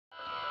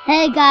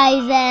Hey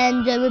guys,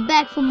 and we're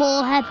back for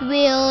more Happy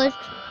Wheels.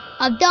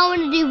 I don't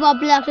want to do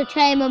Roblox or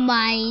Train My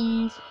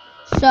Minds,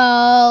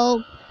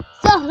 so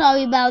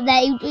sorry about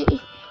that.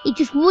 It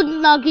just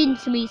wouldn't log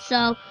into me,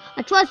 so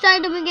I tried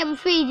signing up and getting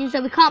freezing,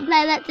 so we can't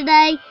play that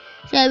today.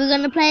 So we're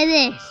gonna play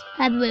this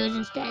Happy Wheels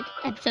instead,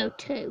 episode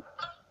 2.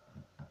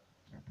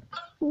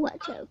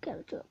 What's okay?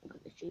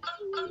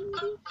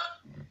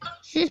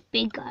 It's this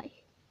big guy.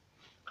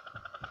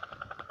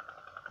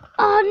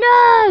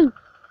 Oh no!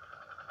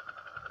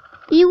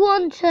 You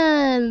want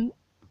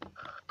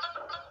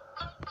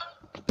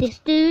this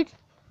dude?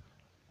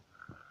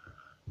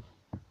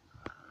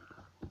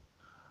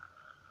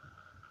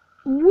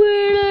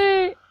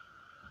 Really?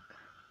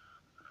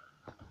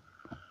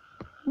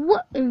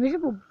 What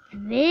invisible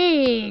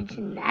bridge?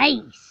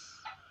 Nice.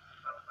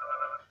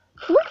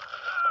 What?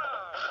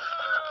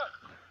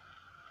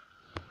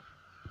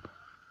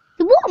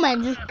 The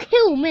waterman just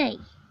killed me.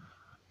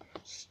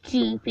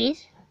 Stupid.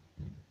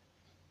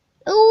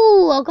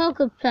 Oh, I got a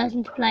good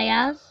person to play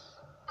as.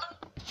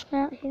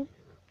 Out here.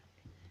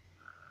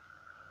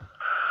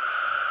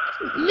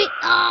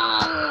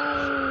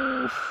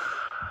 Oh!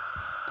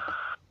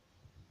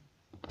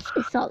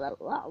 It's not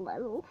that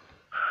level.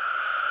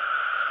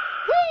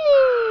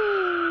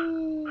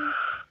 Whee!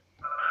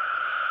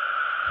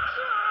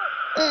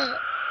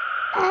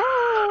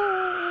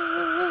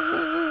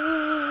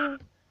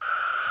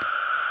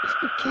 It's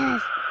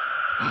because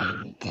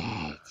I'm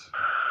dead.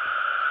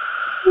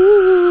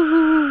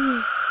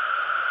 Ooh.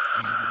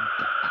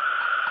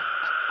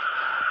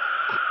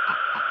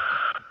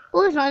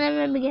 Oh, it's not. I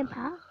remember getting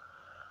past.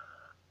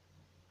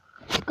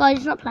 Guys,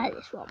 let's not play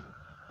this one.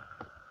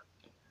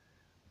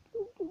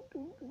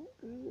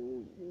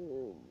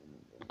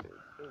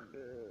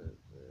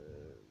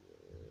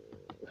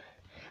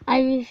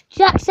 And if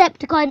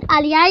Jacksepticeye and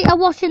Ali8 are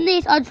watching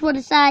this, I just want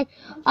to say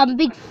I'm a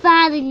big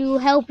fan and you'll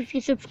help if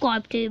you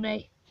subscribe to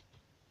me.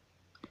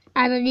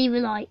 And I leave a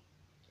like.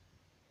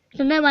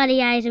 So I know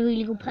Ali8 is a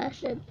really good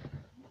person.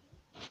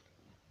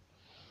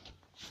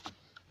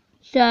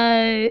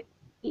 So,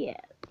 yeah.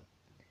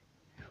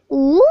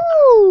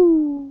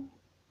 Ooh!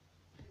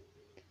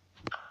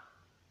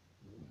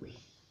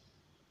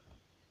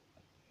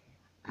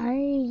 I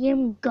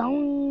am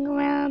going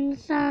around the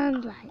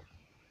sunlight.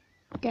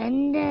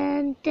 Dun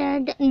dun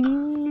dun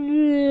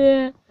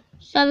dun.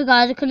 Sorry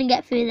guys, I couldn't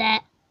get through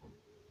that.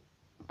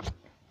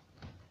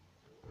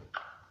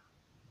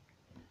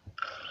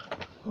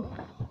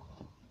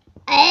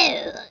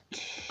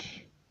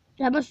 Ouch!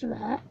 That must have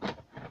hurt.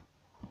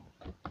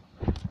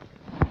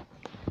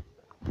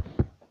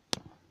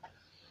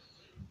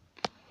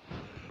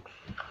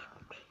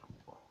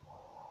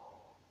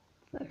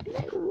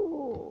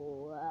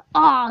 Oh,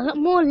 I got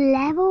more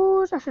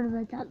levels. I should have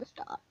read that at the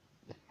start.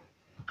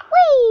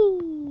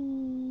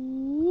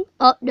 Whee!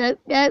 Oh, no,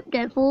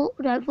 don't fall,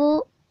 don't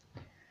fall.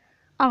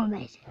 I'm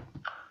amazing.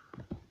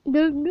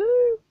 No.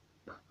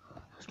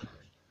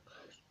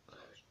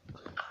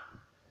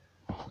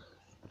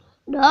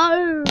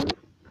 No.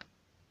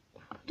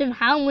 Don't know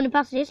how I'm going to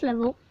pass this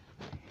level.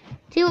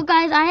 See what,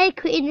 guys, I hate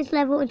quitting this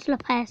level until I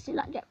pass it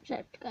like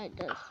Jacksepticeye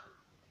does.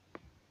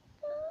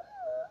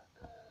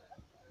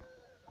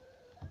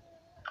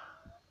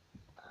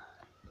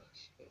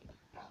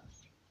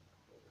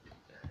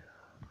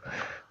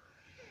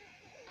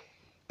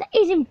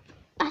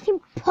 That's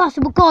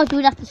impossible. Guys, we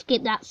would have to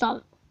skip that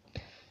song.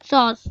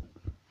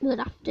 We would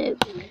have to.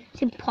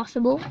 It's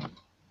impossible.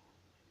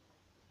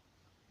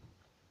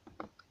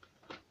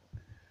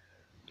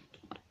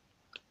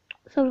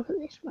 So look at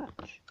this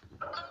match.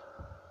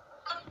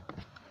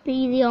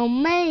 Be the old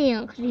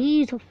man, because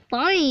he's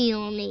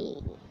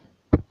funny.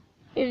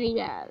 Here he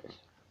goes.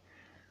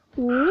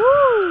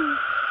 Woo!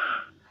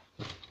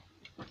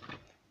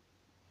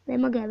 Where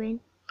am I going?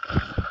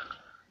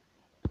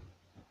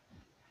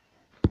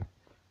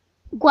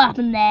 What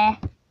happened there?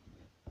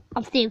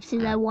 I'm still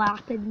seeing what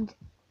happened.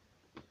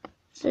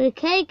 So,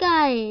 okay,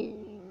 guys.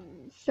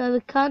 So, we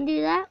can't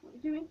do that. What are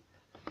you doing?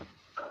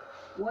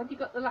 Why have you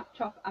got the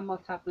laptop and my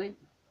tablet?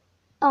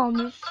 Oh, I'm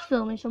just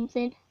filming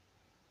something.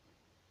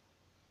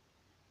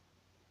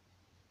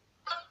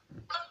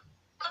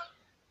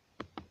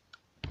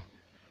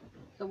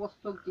 So, what's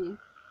plugged in?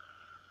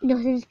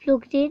 Nothing's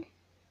plugged in.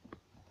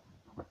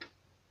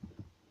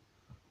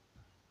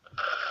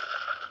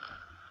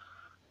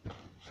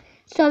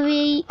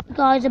 Sorry,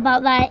 guys,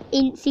 about that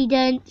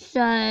incident.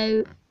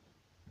 So,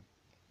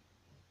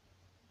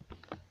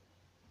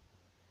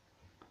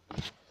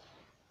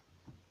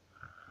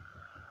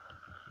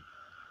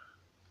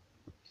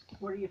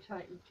 What are you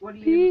taking? What are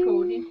you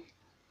recording?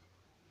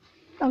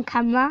 On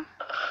camera.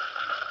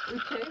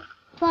 With who?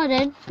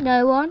 Pardon?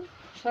 No one.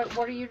 So,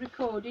 what are you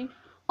recording?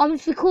 I'm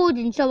just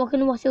recording so I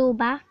can watch it all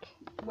back.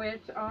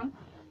 Where's it on?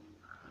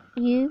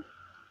 You.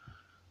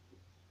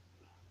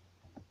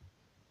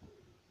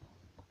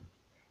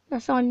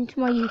 That's on to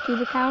my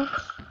YouTube account.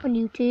 On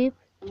YouTube.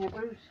 Yeah,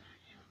 Bruce.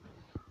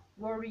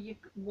 What are you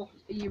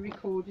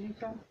recording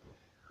it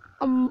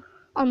on?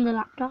 On the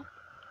laptop.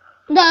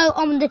 No,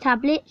 on the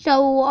tablet,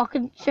 so I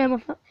can show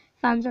my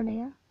fans on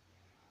here.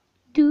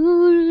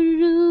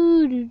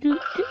 Oh, we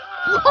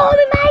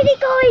made it,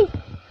 guys!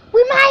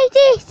 We made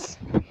it!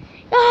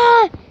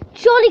 Ah,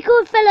 jolly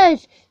good,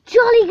 fellas!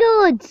 Jolly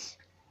good!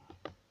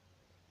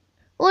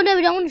 Oh no,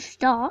 we don't want to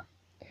start.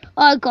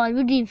 Oh god,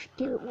 we need to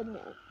do it one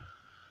more.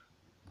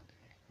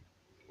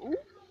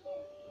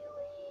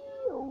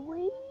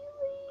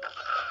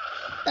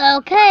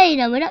 Okay,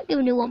 no, we're not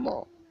giving it one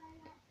more.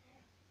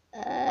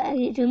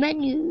 Exit to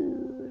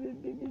menu.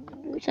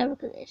 Let's have a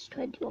look at this.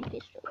 21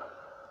 pistol.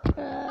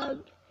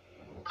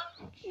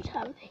 Just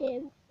have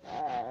him.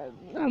 I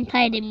haven't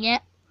played him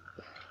yet.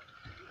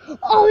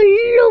 Oh,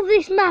 I love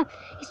this map.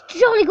 It's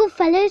jolly good,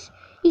 fellas.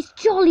 It's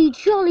jolly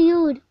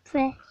good.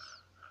 Press.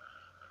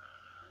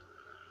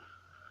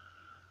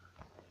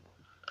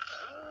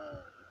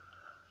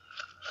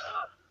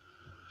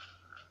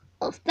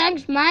 Oh,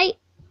 thanks, mate.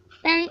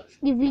 Thanks.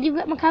 You really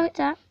got my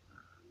character.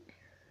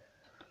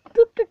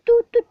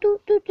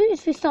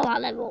 Let's restart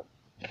that level.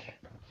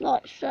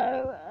 Like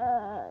so.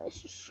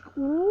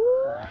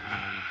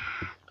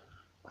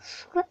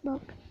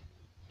 Scrapbook.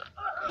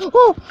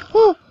 Oh,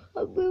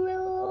 we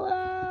will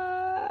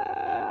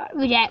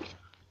reject.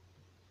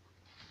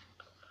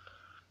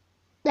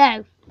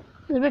 No,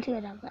 we're ready to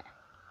go down there.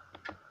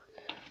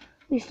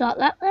 Restart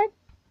that then.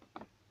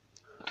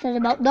 Says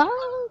about that.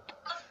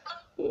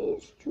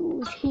 Let's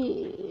choose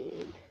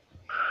him.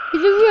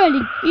 He's a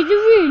really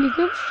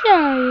good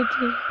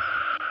charity.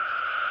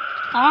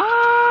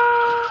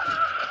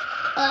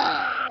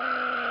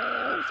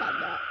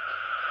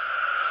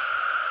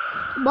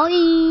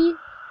 Bye.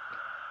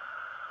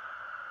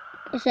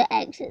 It's an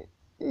exit.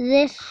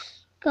 This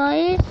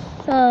guy is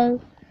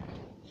so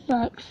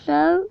like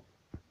so.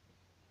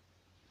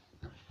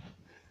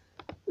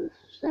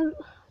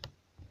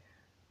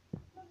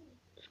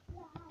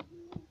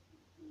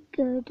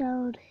 Go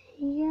down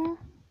here.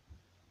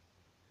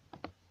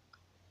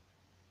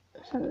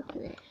 Let's have a look at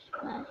this.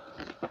 Right.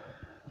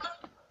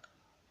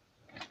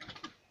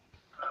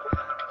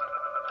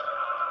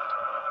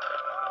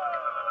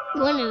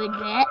 One of the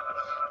jets.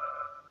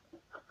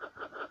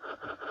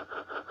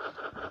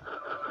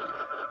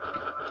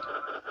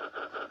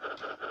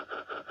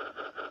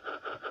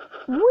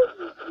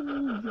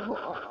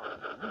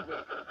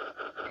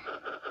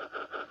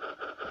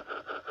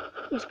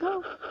 Let's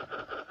go.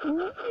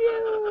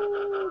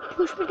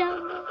 Push me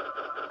down.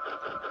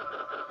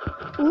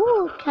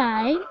 Ooh, okay.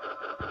 I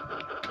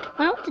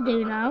know what to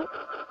do now.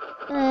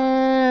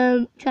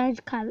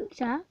 Change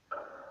character.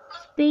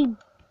 Speed.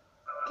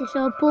 This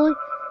old boy.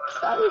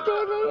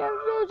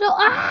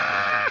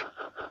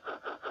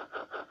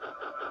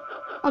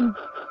 I'm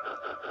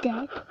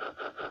dead.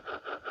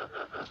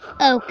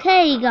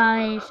 Okay,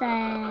 guys.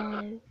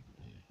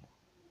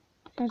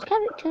 Change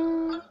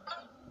character.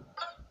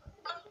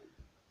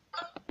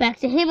 Back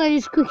to him. I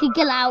just quickly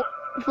get out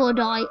before I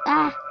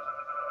die.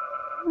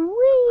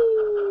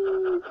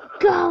 Wee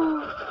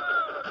go.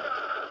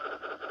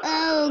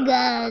 Oh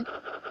god.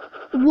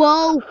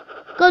 Whoa.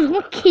 God,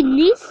 my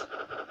kidneys.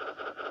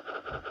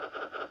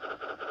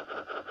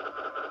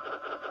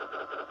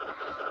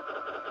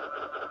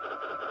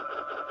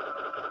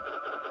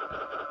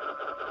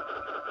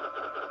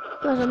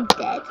 Because I'm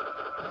dead.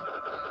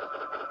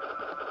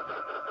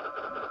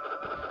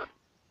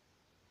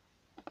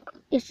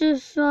 It's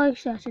just like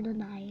setting a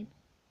name.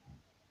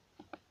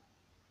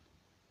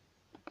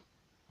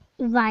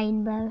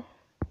 Rainbow.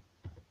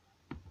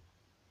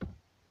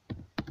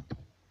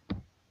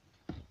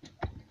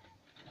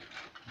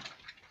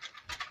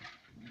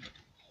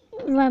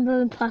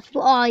 Rainbow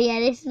Impossible. Oh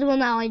yeah, this is the one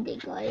that I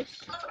did, guys.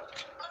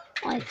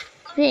 I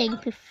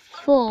think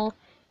before,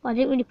 I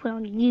didn't really put it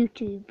on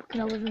YouTube because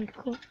I wasn't really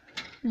cool.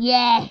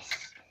 Yes!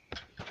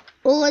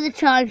 All the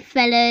time,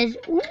 fellas.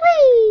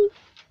 Whee!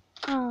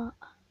 Oh.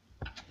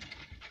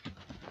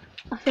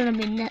 I should have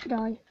been that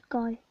guy.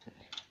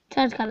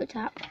 Change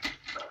character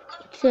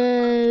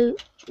to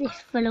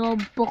this fellow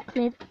on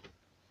Buckland.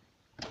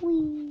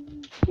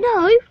 Whee!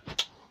 No!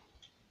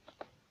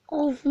 I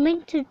was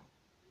meant to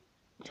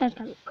change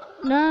character.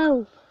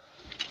 No!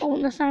 I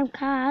want the same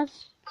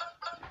cars.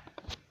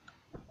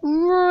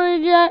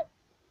 Right.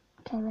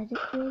 Okay, ready?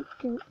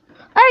 Go.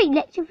 Alright,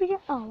 next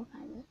video. Oh,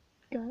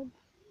 okay.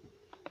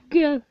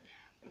 Go.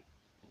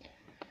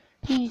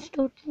 He's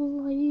not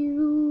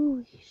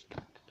alive.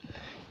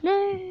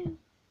 No.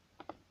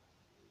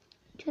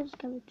 Just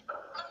go.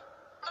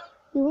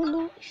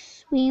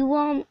 We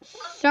want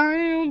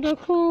Santa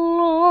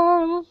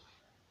Claus.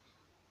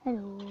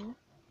 Hello.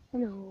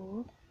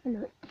 Oh!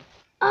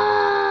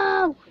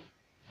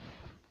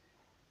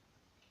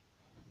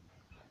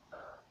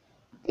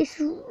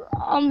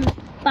 I'm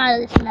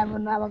bad at this level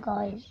now,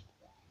 guys.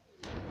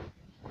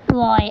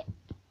 Right.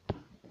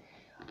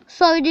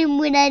 So I didn't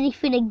win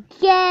anything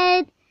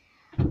again.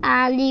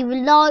 And leave a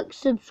like,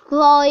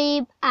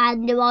 subscribe,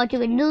 and I'll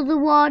do another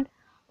one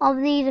of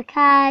these,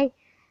 okay?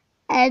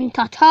 And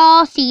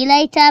ta-ta, see you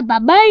later,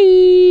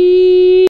 bye-bye!